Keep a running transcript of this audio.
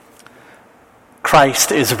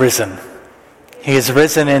Christ is risen. He is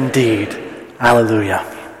risen indeed. Hallelujah.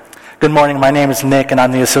 Good morning. My name is Nick, and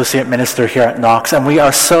I'm the Associate Minister here at Knox, and we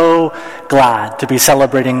are so glad to be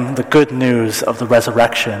celebrating the good news of the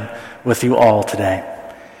resurrection with you all today.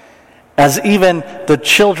 As even the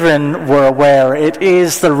children were aware, it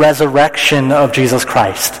is the resurrection of Jesus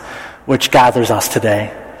Christ which gathers us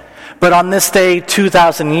today. But on this day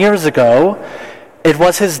 2,000 years ago, it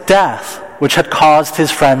was his death which had caused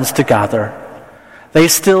his friends to gather. They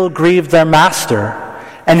still grieved their master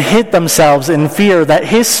and hid themselves in fear that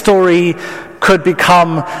his story could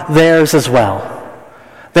become theirs as well.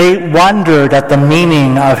 They wondered at the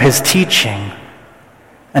meaning of his teaching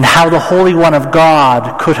and how the Holy One of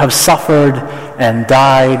God could have suffered and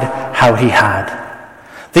died how he had.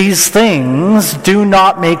 These things do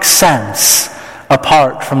not make sense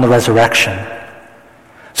apart from the resurrection.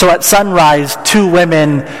 So at sunrise, two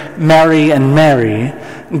women, Mary and Mary,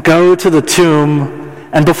 go to the tomb,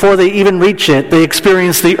 and before they even reach it, they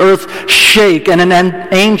experience the earth shake and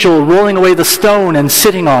an angel rolling away the stone and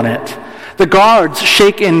sitting on it. The guards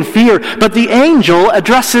shake in fear, but the angel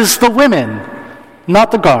addresses the women,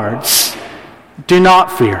 not the guards. Do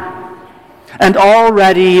not fear. And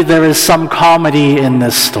already there is some comedy in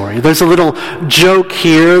this story. There's a little joke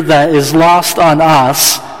here that is lost on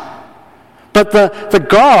us. But the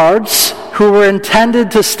guards, who were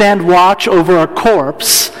intended to stand watch over a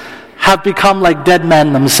corpse, have become like dead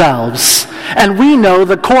men themselves. And we know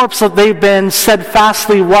the corpse that they've been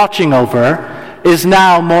steadfastly watching over is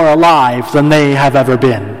now more alive than they have ever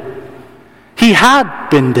been. He had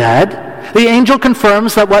been dead. The angel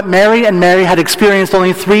confirms that what Mary and Mary had experienced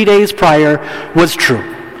only 3 days prior was true.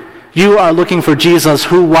 You are looking for Jesus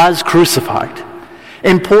who was crucified.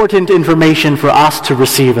 Important information for us to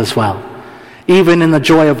receive as well. Even in the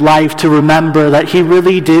joy of life, to remember that he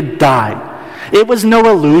really did die. It was no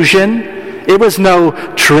illusion. It was no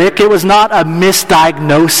trick. It was not a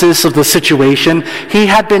misdiagnosis of the situation. He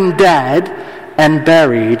had been dead and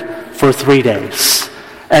buried for 3 days.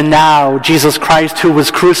 And now Jesus Christ, who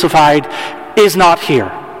was crucified, is not here,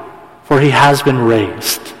 for he has been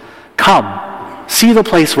raised. Come, see the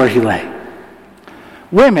place where he lay.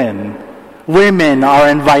 Women are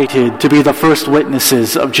invited to be the first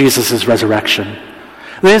witnesses of Jesus' resurrection.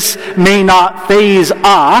 This may not faze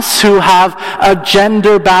us who have a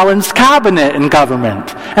gender-balanced cabinet in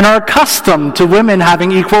government and are accustomed to women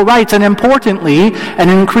having equal rights and, importantly, an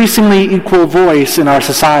increasingly equal voice in our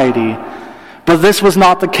society. But this was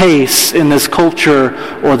not the case in this culture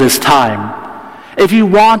or this time. If you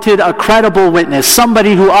wanted a credible witness,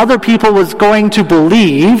 somebody who other people was going to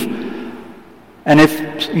believe, and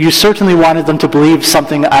if you certainly wanted them to believe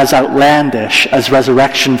something as outlandish as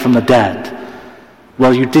resurrection from the dead,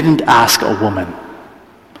 well, you didn't ask a woman.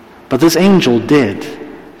 But this angel did.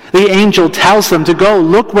 The angel tells them to go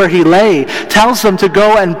look where he lay, tells them to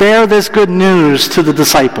go and bear this good news to the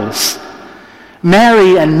disciples.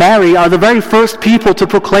 Mary and Mary are the very first people to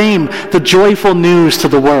proclaim the joyful news to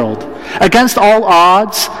the world, against all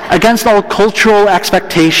odds, against all cultural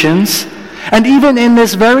expectations. And even in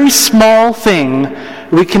this very small thing,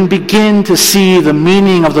 we can begin to see the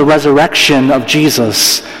meaning of the resurrection of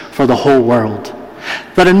Jesus for the whole world.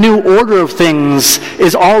 That a new order of things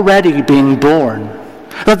is already being born.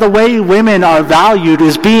 That the way women are valued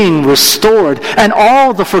is being restored. And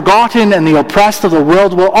all the forgotten and the oppressed of the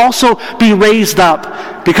world will also be raised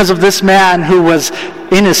up because of this man who was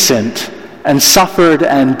innocent and suffered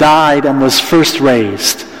and died and was first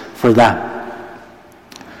raised for them.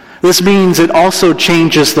 This means it also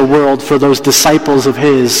changes the world for those disciples of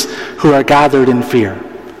his who are gathered in fear.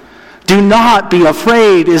 Do not be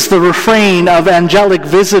afraid is the refrain of angelic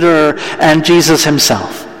visitor and Jesus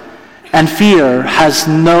himself. And fear has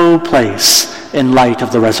no place in light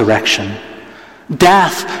of the resurrection.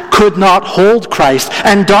 Death could not hold Christ,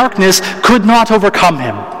 and darkness could not overcome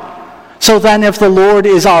him. So then, if the Lord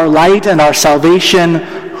is our light and our salvation,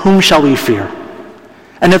 whom shall we fear?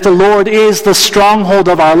 And if the Lord is the stronghold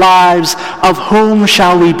of our lives, of whom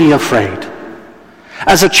shall we be afraid?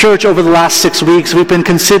 As a church over the last 6 weeks, we've been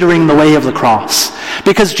considering the way of the cross.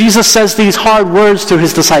 Because Jesus says these hard words to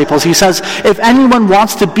his disciples. He says, if anyone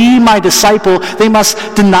wants to be my disciple, they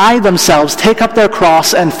must deny themselves, take up their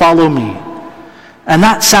cross, and follow me. And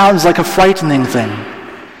that sounds like a frightening thing.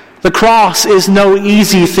 The cross is no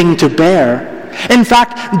easy thing to bear. In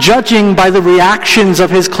fact, judging by the reactions of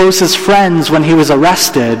his closest friends when he was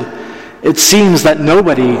arrested, it seems that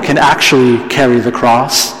nobody can actually carry the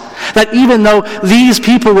cross. That even though these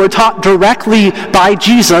people were taught directly by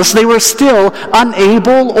Jesus, they were still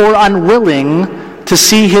unable or unwilling to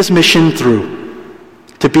see his mission through,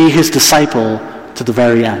 to be his disciple to the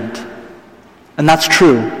very end. And that's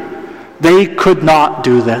true. They could not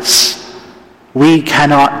do this. We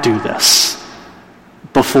cannot do this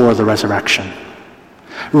before the resurrection.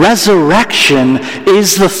 Resurrection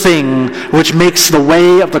is the thing which makes the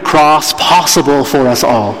way of the cross possible for us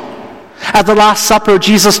all. At the Last Supper,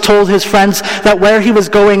 Jesus told his friends that where he was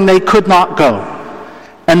going, they could not go.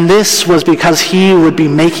 And this was because he would be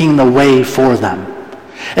making the way for them.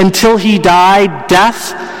 Until he died,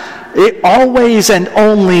 death, it always and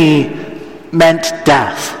only meant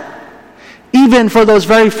death. Even for those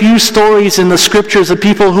very few stories in the scriptures of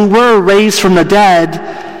people who were raised from the dead,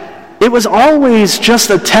 it was always just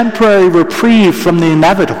a temporary reprieve from the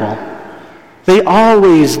inevitable. They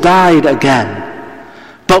always died again.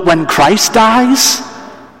 But when Christ dies,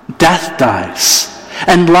 death dies,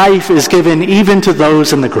 and life is given even to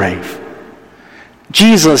those in the grave.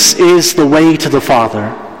 Jesus is the way to the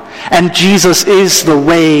Father, and Jesus is the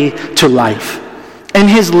way to life. In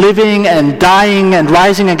his living and dying and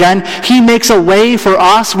rising again, he makes a way for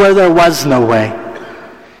us where there was no way.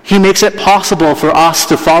 He makes it possible for us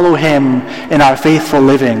to follow him in our faithful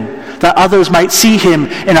living, that others might see him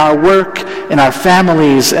in our work, in our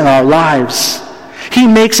families, in our lives. He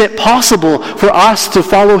makes it possible for us to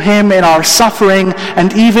follow him in our suffering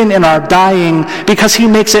and even in our dying, because he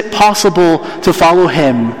makes it possible to follow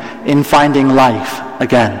him in finding life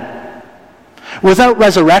again. Without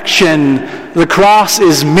resurrection, the cross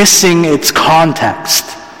is missing its context.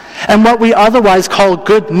 And what we otherwise call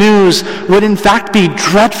good news would in fact be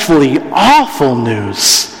dreadfully awful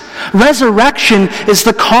news. Resurrection is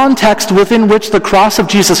the context within which the cross of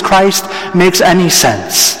Jesus Christ makes any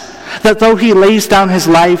sense. That though he lays down his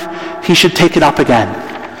life, he should take it up again.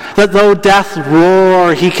 That though death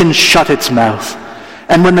roar, he can shut its mouth.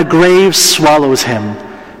 And when the grave swallows him,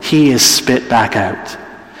 he is spit back out.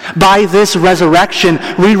 By this resurrection,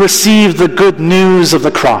 we receive the good news of the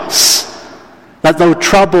cross. That though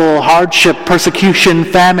trouble, hardship, persecution,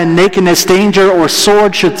 famine, nakedness, danger, or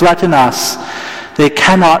sword should threaten us, they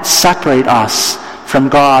cannot separate us from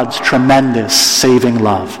God's tremendous saving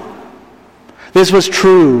love. This was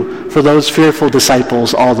true for those fearful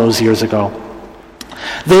disciples all those years ago.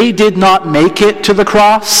 They did not make it to the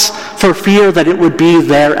cross for fear that it would be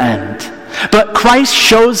their end. But Christ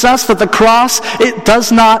shows us that the cross, it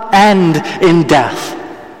does not end in death.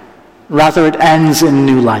 Rather, it ends in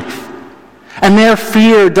new life. And their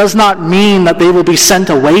fear does not mean that they will be sent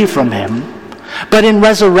away from him. But in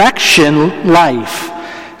resurrection life,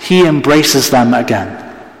 he embraces them again.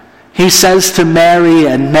 He says to Mary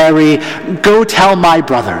and Mary, "Go tell my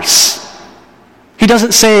brothers." He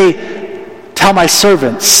doesn't say, "Tell my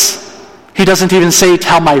servants." He doesn't even say,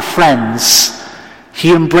 "Tell my friends."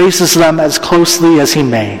 He embraces them as closely as he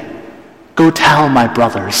may. "Go tell my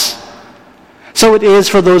brothers." So it is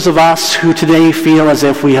for those of us who today feel as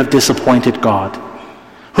if we have disappointed God,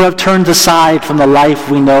 who have turned aside from the life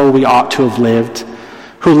we know we ought to have lived,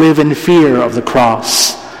 who live in fear of the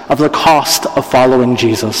cross, of the cost of following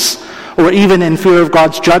Jesus, or even in fear of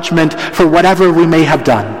God's judgment for whatever we may have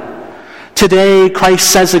done. Today, Christ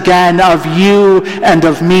says again of you and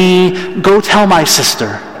of me, "Go tell my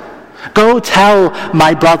sister. Go tell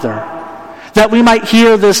my brother," that we might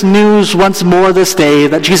hear this news once more this day,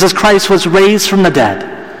 that Jesus Christ was raised from the dead,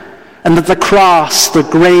 and that the cross, the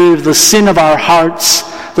grave, the sin of our hearts,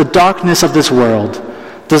 the darkness of this world,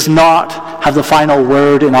 does not have the final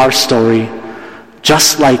word in our story,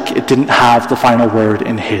 just like it didn't have the final word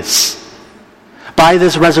in his. By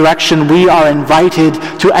this resurrection, we are invited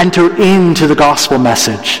to enter into the gospel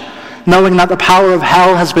message, knowing that the power of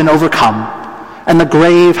hell has been overcome, and the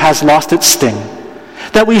grave has lost its sting.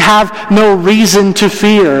 That we have no reason to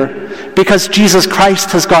fear because Jesus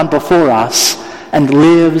Christ has gone before us and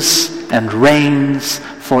lives and reigns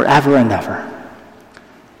forever and ever.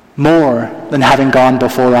 More than having gone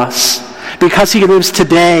before us, because he lives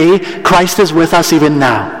today, Christ is with us even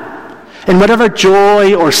now. In whatever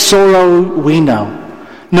joy or sorrow we know,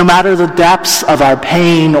 no matter the depths of our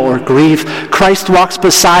pain or grief, Christ walks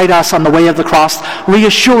beside us on the way of the cross,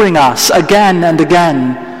 reassuring us again and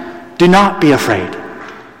again, "Do not be afraid.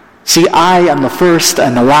 See, I am the first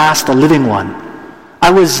and the last, the living one.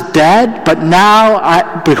 I was dead, but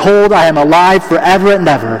now, behold, I am alive forever and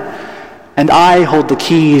ever, and I hold the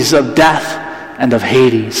keys of death and of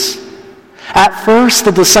Hades." At first,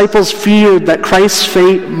 the disciples feared that Christ's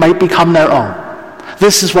fate might become their own.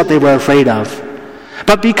 This is what they were afraid of.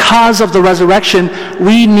 But because of the resurrection,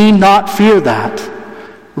 we need not fear that.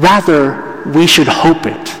 Rather, we should hope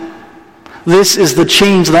it. This is the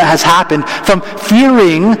change that has happened. From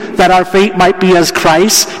fearing that our fate might be as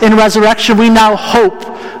Christ's, in resurrection we now hope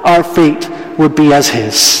our fate would be as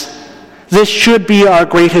his. This should be our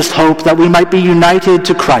greatest hope, that we might be united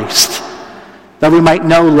to Christ, that we might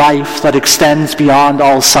know life that extends beyond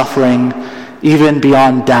all suffering, even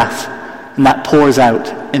beyond death, and that pours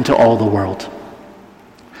out into all the world.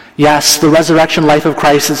 Yes, the resurrection life of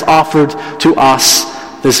Christ is offered to us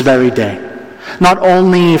this very day, not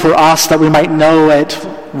only for us that we might know it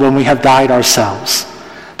when we have died ourselves,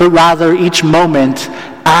 but rather each moment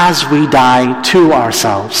as we die to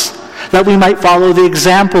ourselves, that we might follow the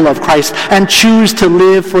example of Christ and choose to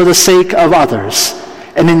live for the sake of others.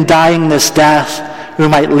 And in dying this death, we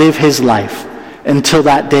might live his life until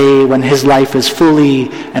that day when his life is fully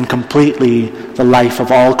and completely the life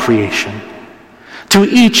of all creation. To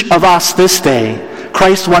each of us this day,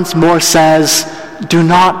 Christ once more says, do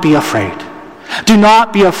not be afraid. Do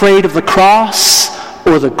not be afraid of the cross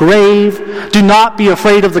or the grave. Do not be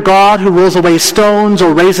afraid of the God who rolls away stones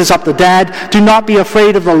or raises up the dead. Do not be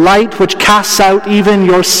afraid of the light which casts out even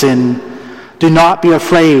your sin. Do not be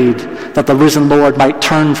afraid that the risen Lord might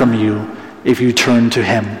turn from you if you turn to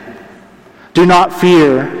him. Do not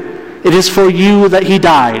fear. It is for you that he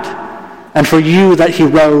died, and for you that he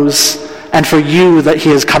rose, and for you that he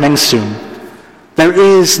is coming soon. There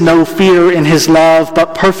is no fear in his love,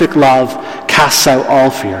 but perfect love casts out all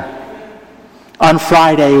fear. On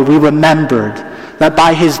Friday, we remembered that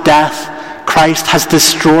by his death, Christ has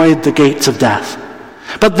destroyed the gates of death.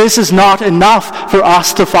 But this is not enough for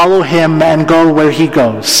us to follow him and go where he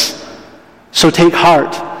goes. So take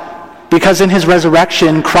heart, because in his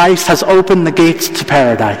resurrection, Christ has opened the gates to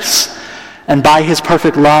paradise. And by his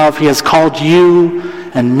perfect love, he has called you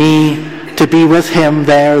and me to be with him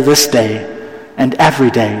there this day and every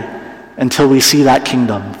day until we see that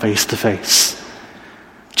kingdom face to face.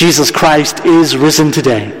 Jesus Christ is risen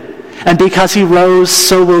today, and because he rose,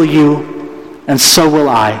 so will you, and so will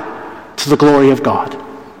I, to the glory of God.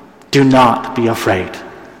 Do not be afraid.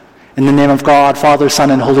 In the name of God, Father,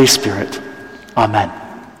 Son, and Holy Spirit. Amen.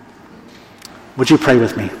 Would you pray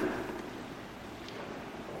with me?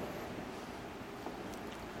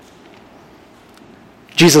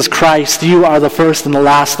 Jesus Christ, you are the first and the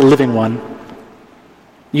last, the living one.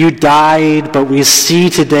 You died, but we see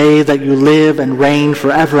today that you live and reign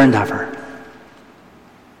forever and ever.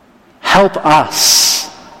 Help us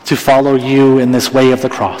to follow you in this way of the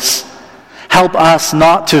cross. Help us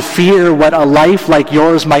not to fear what a life like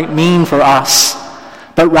yours might mean for us,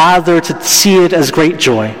 but rather to see it as great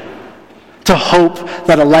joy, to hope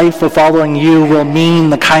that a life of following you will mean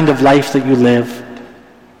the kind of life that you live,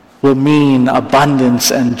 will mean abundance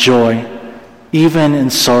and joy, even in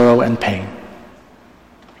sorrow and pain.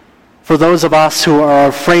 For those of us who are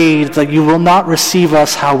afraid that you will not receive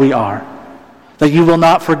us how we are, that you will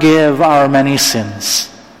not forgive our many sins,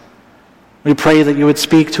 we pray that you would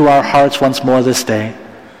speak to our hearts once more this day.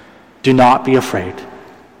 Do not be afraid.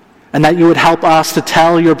 And that you would help us to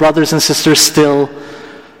tell your brothers and sisters still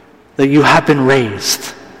that you have been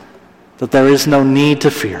raised, that there is no need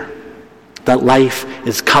to fear, that life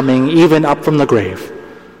is coming even up from the grave,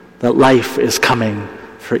 that life is coming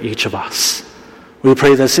for each of us. We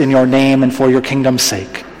pray this in your name and for your kingdom's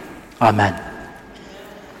sake. Amen.